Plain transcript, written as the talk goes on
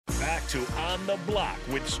to On the Block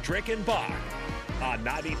with Strick and Bach on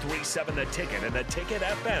 93.7 The Ticket and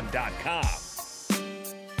theticketfm.com.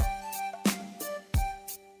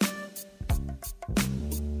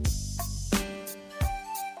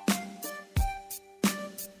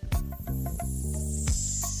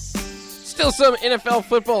 Still some NFL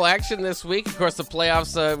football action this week. Of course, the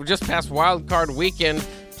playoffs just past wild card weekend.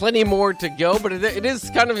 Plenty more to go, but it is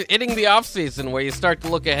kind of hitting the offseason where you start to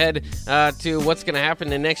look ahead to what's going to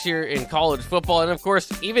happen in next year in college football. And, of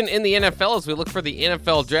course, even in the NFL as we look for the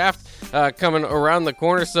NFL draft coming around the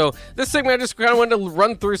corner. So this segment, I just kind of wanted to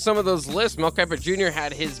run through some of those lists. Mel Kiper Jr.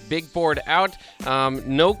 had his big board out.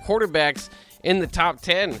 No quarterbacks in the top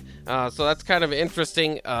 10. So that's kind of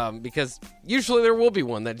interesting because usually there will be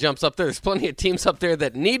one that jumps up there. There's plenty of teams up there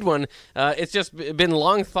that need one. It's just been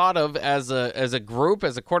long thought of as a group,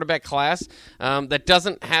 as a quarterback class that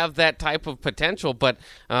doesn't have that type of potential. But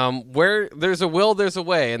where there's a will, there's a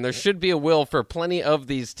way. And there should be a will for plenty of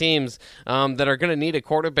these teams that are going to need a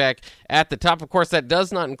quarterback at the top. Of course, that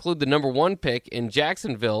does not include the number 1 pick in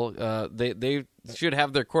Jacksonville. They should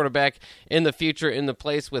have their quarterback in the future in the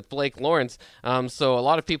place with Blake Lawrence. So a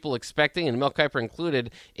lot of people expecting, and Mel Kiper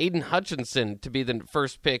included, Aiden Hutchinson to be the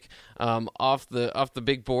first pick off the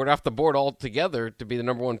big board, off the board altogether, to be the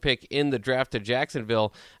number 1 pick in the draft to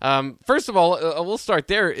Jacksonville. First of all, we'll start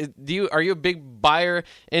there. Are you a big buyer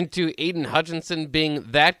into Aiden Hutchinson being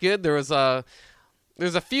that good? There's a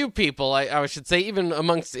few people, I should say, even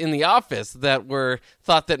amongst in the office, that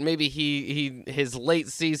thought that maybe his late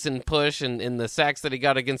season push and the sacks that he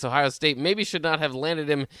got against Ohio State maybe should not have landed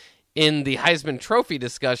him in the Heisman Trophy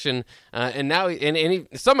discussion, and now he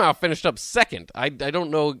somehow finished up second. I don't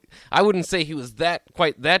know. I wouldn't say he was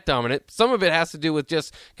quite that dominant. Some of it has to do with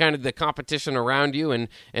just kind of the competition around you, and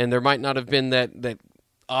there might not have been that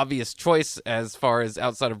obvious choice as far as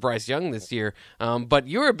outside of Bryce Young this year. But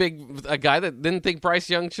you're a guy that didn't think Bryce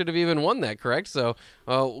Young should have even won that, correct? So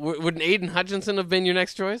wouldn't Aiden Hutchinson have been your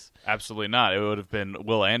next choice? Absolutely not. It would have been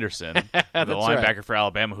Will Anderson, the linebacker for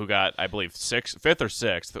Alabama, who got, I believe, 5th or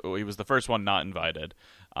 6th. He was the first one not invited.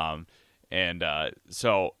 So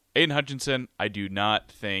Aiden Hutchinson, I do not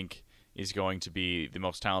think is going to be the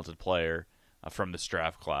most talented player from this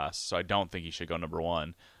draft class. So I don't think he should go number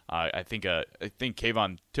 1. I think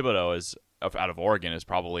Kayvon Thibodeau out of Oregon is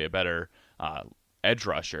probably a better edge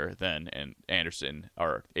rusher than Anderson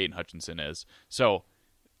or Aiden Hutchinson is. So,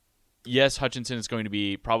 yes, Hutchinson is going to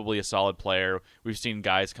be probably a solid player. We've seen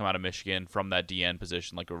guys come out of Michigan from that DN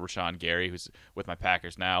position, like Rashawn Gary, who's with my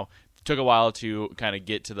Packers now. It took a while to kind of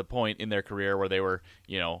get to the point in their career where they were,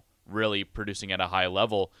 really producing at a high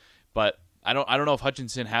level, but I don't know if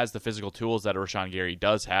Hutchinson has the physical tools that Rashawn Gary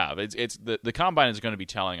does have. It's the combine is going to be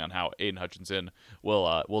telling on how Aiden Hutchinson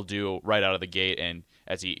will do right out of the gate and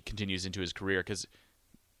as he continues into his career. Because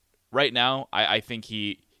right now, I think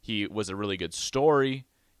he was a really good story,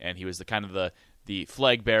 and he was the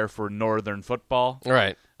flag bearer for Northern football,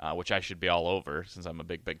 right? Which I should be all over since I'm a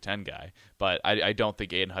big Big Ten guy. But I don't think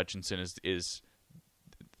Aiden Hutchinson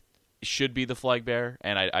should be the flag bearer,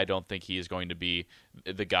 and I don't think he is going to be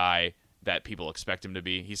the guy that people expect him to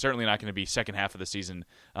be. He's certainly not going to be second half of the season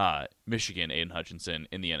Michigan Aiden Hutchinson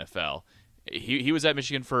in the NFL. He was at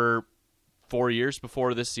Michigan for 4 years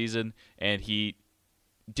before this season, and he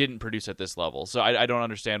didn't produce at this level. So I don't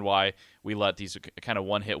understand why we let these kind of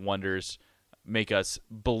one-hit wonders make us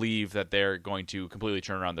believe that they're going to completely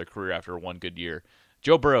turn around their career after one good year.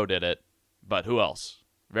 Joe Burrow did it, but who else?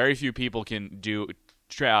 Very few people can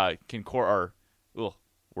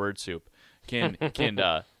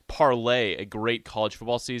parlay a great college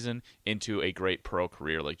football season into a great pro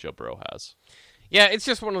career like Joe Burrow has. Yeah, it's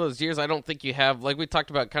just one of those years I don't think you have, like we talked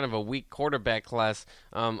about, kind of a weak quarterback class.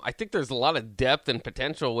 I think there's a lot of depth and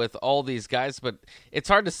potential with all these guys, but it's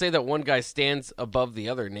hard to say that one guy stands above the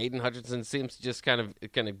other. Aiden Hutchinson seems to just kind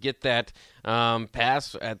of get that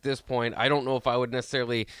pass at this point. I don't know if I would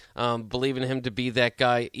necessarily believe in him to be that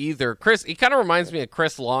guy either. He kind of reminds me of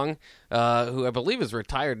Chris Long, who I believe is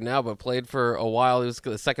retired now, but played for a while. He was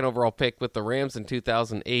the second overall pick with the Rams in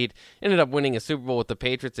 2008, ended up winning a Super Bowl with the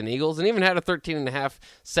Patriots and Eagles, and even had a 13.5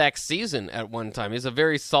 sack season at one time. He's a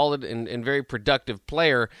very solid and very productive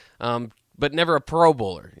player, but never a Pro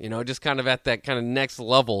Bowler, just kind of at that kind of next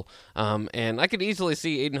level. And I could easily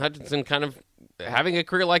see Aiden Hutchinson kind of having a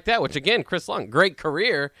career like that, which, again, Chris Long, great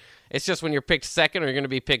career, It's just when you're picked second or you're going to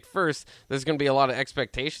be picked first, there's going to be a lot of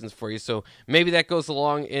expectations for you. So maybe that goes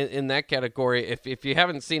along in that category. If you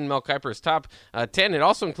haven't seen Mel Kiper's top 10, it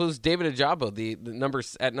also includes David Ajabo, the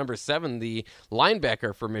number 7, the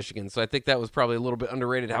linebacker for Michigan. So I think that was probably a little bit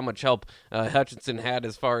underrated how much help Hutchinson had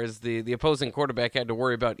as far as the opposing quarterback had to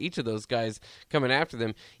worry about each of those guys coming after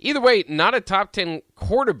them. Either way, not a top 10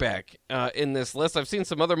 quarterback in this list. I've seen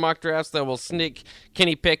some other mock drafts that will sneak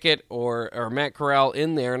Kenny Pickett or Matt Corral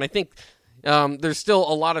in there, and I think there's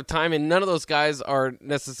still a lot of time, and none of those guys are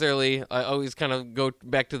necessarily. I always kind of go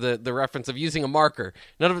back to the reference of using a marker.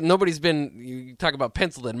 Nobody's been, you talk about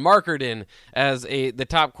penciled in, markered in as the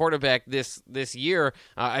top quarterback this year.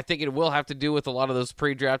 I think it will have to do with a lot of those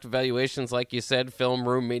pre-draft evaluations, like you said, film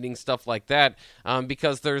room meetings, stuff like that,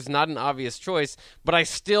 because there's not an obvious choice. But I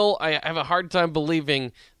have a hard time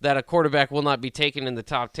believing that a quarterback will not be taken in the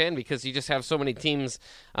top 10 because you just have so many teams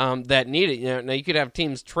that need it. Now you could have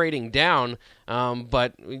teams trading down,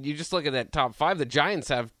 but you just look at that top 5. The Giants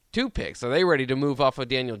have 2 picks. Are they ready to move off of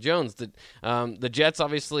Daniel Jones? The Jets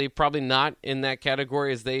obviously probably not in that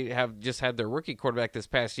category as they have just had their rookie quarterback this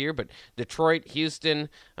past year, but Detroit, Houston,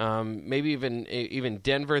 maybe even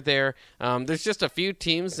Denver there. There's just a few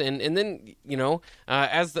teams, and then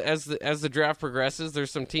as the draft progresses,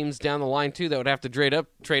 there's some teams down the line too that would have to trade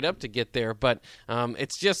up to get there. But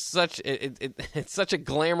it's just it's such a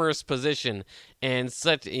glamorous position, and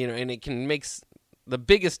and it can make the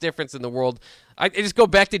biggest difference in the world. I just go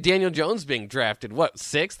back to Daniel Jones being drafted,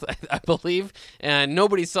 6th, I believe, and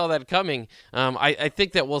nobody saw that coming. I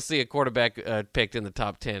think that we'll see a quarterback picked in the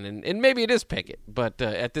top 10, and maybe it is Pickett, but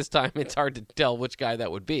at this time it's hard to tell which guy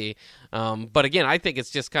that would be. But again, I think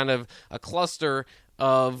it's just kind of a cluster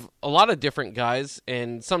of a lot of different guys,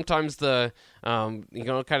 and sometimes the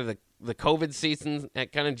COVID season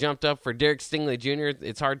kind of jumped up for Derek Stingley Jr.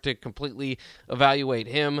 It's hard to completely evaluate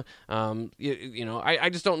him. I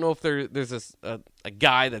just don't know if there's a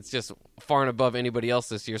guy that's just far and above anybody else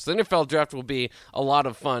this year. So the NFL draft will be a lot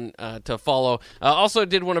of fun to follow. Also,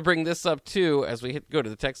 did want to bring this up too as we go to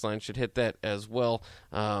the text line. Should hit that as well.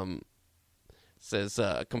 Says,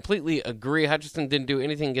 completely agree. Hutchinson didn't do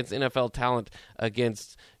anything against NFL talent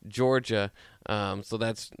against Georgia. So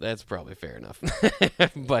that's probably fair enough.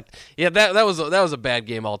 But yeah, that was a bad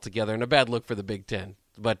game altogether and a bad look for the Big Ten.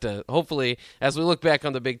 But hopefully, as we look back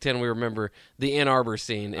on the Big Ten, we remember the Ann Arbor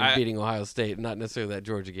scene and beating Ohio State, not necessarily that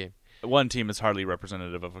Georgia game. One team is hardly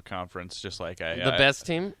representative of a conference, just like the best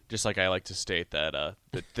team. Just like I like to state that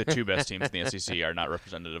the 2 best teams in the SEC are not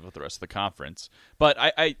representative of the rest of the conference. But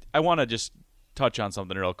I want to just touch on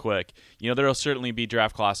something real quick. There will certainly be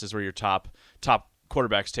draft classes where your top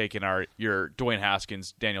quarterbacks taken are your Dwayne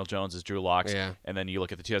Haskins, Daniel Jones, Drew Locks, and then you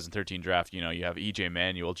look at the 2013 draft. You have E.J.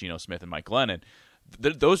 Manuel, Geno Smith, and Mike Glennon.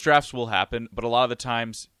 Those drafts will happen, but a lot of the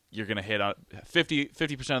times you're going to hit on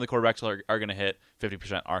 50% of the quarterbacks are going to hit,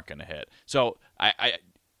 50% aren't going to hit. So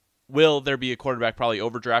will there be a quarterback probably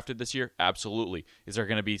overdrafted this year? Absolutely. Is there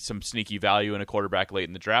going to be some sneaky value in a quarterback late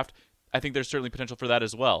in the draft? I think there's certainly potential for that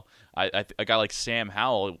as well. A guy like Sam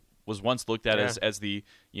Howell was once looked at as the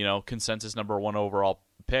consensus number 1 overall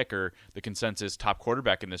pick or the consensus top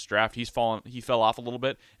quarterback in this draft. He fell off a little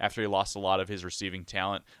bit after he lost a lot of his receiving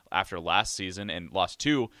talent after last season and lost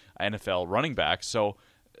 2 NFL running backs. So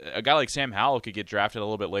a guy like Sam Howell could get drafted a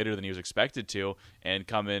little bit later than he was expected to and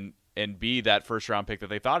come in and be that first round pick that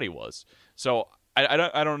they thought he was. So I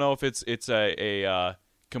don't know if it's a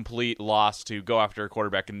complete loss to go after a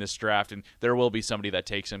quarterback in this draft, and there will be somebody that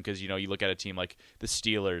takes him because you look at a team like the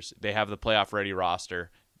Steelers, they have the playoff ready roster,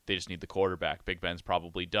 they just need the quarterback. Big Ben's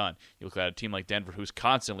probably done. You look at a team like Denver who's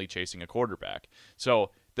constantly chasing a quarterback,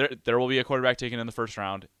 so there will be a quarterback taken in the first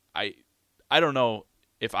round. I don't know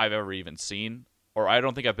if I've ever even seen, or I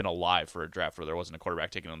don't think I've been alive for a draft where there wasn't a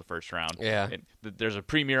quarterback taken in the first round. There's a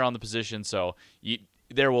premier on the position, so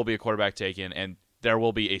there will be a quarterback taken, and there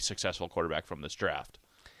will be a successful quarterback from this draft.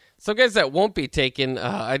 So guys that won't be taken,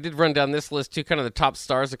 I did run down this list too, kind of the top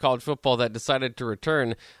stars of college football that decided to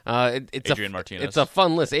return. It's Adrian Martinez. It's a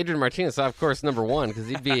fun list. Adrian Martinez, of course, number 1 because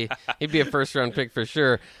he'd be a first round pick for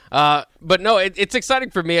sure. But no, it's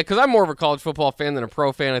exciting for me because I'm more of a college football fan than a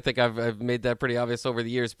pro fan. I think I've made that pretty obvious over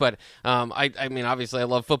the years. But I mean, obviously, I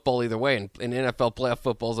love football either way, and NFL playoff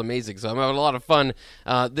football is amazing. So I'm having a lot of fun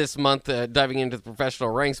this month diving into the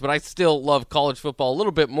professional ranks. But I still love college football a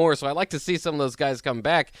little bit more. So I like to see some of those guys come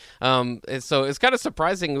back. So it's kind of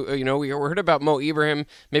surprising, we heard about Mo Ibrahim.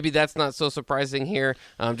 Maybe that's not so surprising here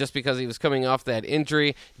just because he was coming off that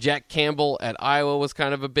injury. Jack Campbell at Iowa was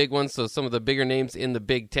kind of a big one. So some of the bigger names in the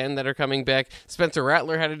Big Ten that are coming coming back. Spencer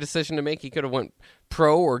Rattler had a decision to make. He could have went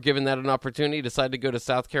pro or given that an opportunity, decided to go to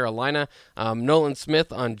South Carolina. Nolan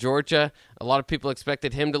Smith on Georgia. A lot of people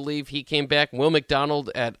expected him to leave. He came back. Will McDonald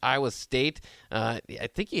at Iowa State. I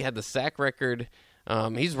think he had the sack record.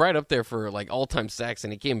 He's right up there for like all-time sacks,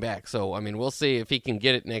 and he came back. So, I mean, we'll see if he can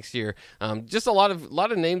get it next year. Just a lot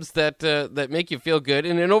of names that make you feel good,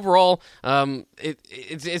 and overall,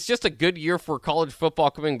 it's just a good year for college football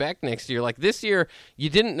coming back next year. Like this year, you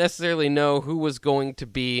didn't necessarily know who was going to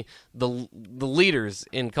be the leaders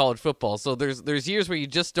in college football. So there's years where you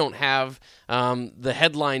just don't have the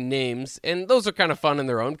headline names, and those are kind of fun in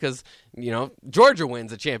their own because Georgia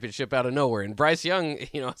wins a championship out of nowhere, and Bryce Young,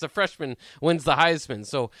 as a freshman, wins the Heisman.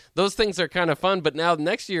 So those things are kind of fun. But now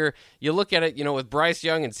next year, you look at it, with Bryce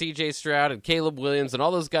Young and C.J. Stroud and Caleb Williams and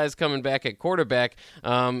all those guys coming back at quarterback,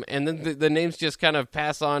 and then the names just kind of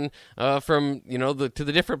pass on from to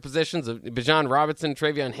the different positions of Bijan Robinson,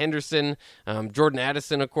 Travion Henderson, Jordan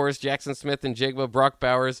Addison, of course, Jackson Smith and Jigba, Brock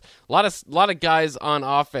Bowers, a lot of guys on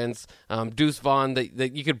offense, Deuce Vaughn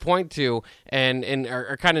that you could point to and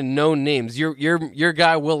are kind of known names. Your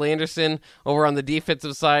guy Will Anderson over on the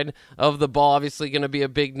defensive side of the ball, obviously going to be a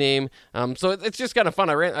big name. So it's just kind of fun.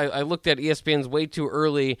 I looked at ESPN's way too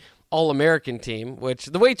early All-American team, which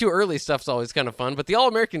the way too early stuff's always kind of fun, but the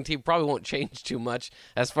All-American team probably won't change too much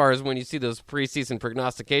as far as when you see those preseason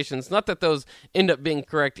prognostications. Not that those end up being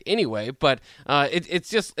correct anyway, but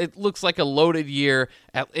it looks like a loaded year,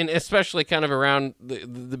 and especially kind of around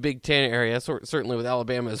the Big Ten area, certainly with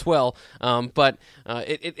Alabama as well. But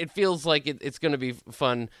it feels like it's going to be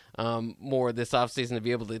fun more this offseason to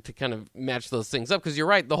be able to kind of match those things up, because you're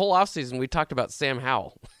right, the whole offseason we talked about Sam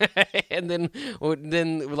Howell, and then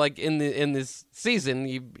like in this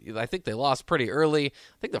season, I think they lost pretty early.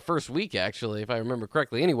 I think the first week, actually, if I remember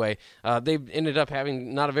correctly. Anyway, they ended up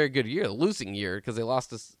having not a very good year, a losing year, because they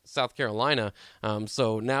lost to South Carolina.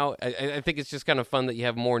 So now I think it's just kind of fun that you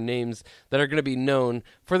have more names that are going to be known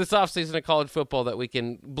for this offseason of college football that we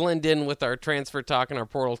can blend in with our transfer talk and our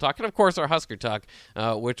portal talk, and of course our Husker talk,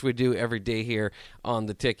 which we do every day here on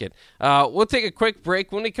The Ticket. We'll take a quick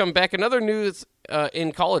break. When we come back, another news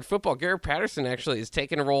in college football. Garrett Patterson actually is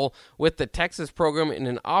taking a role with the Texas program in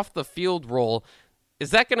an off-the-field role. Is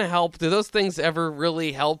that going to help? Do those things ever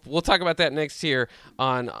really help? We'll talk about that next year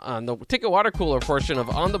on the Ticket Water Cooler portion of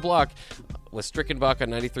On the Block with Strick and Buck on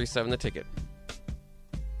 93.7 The Ticket.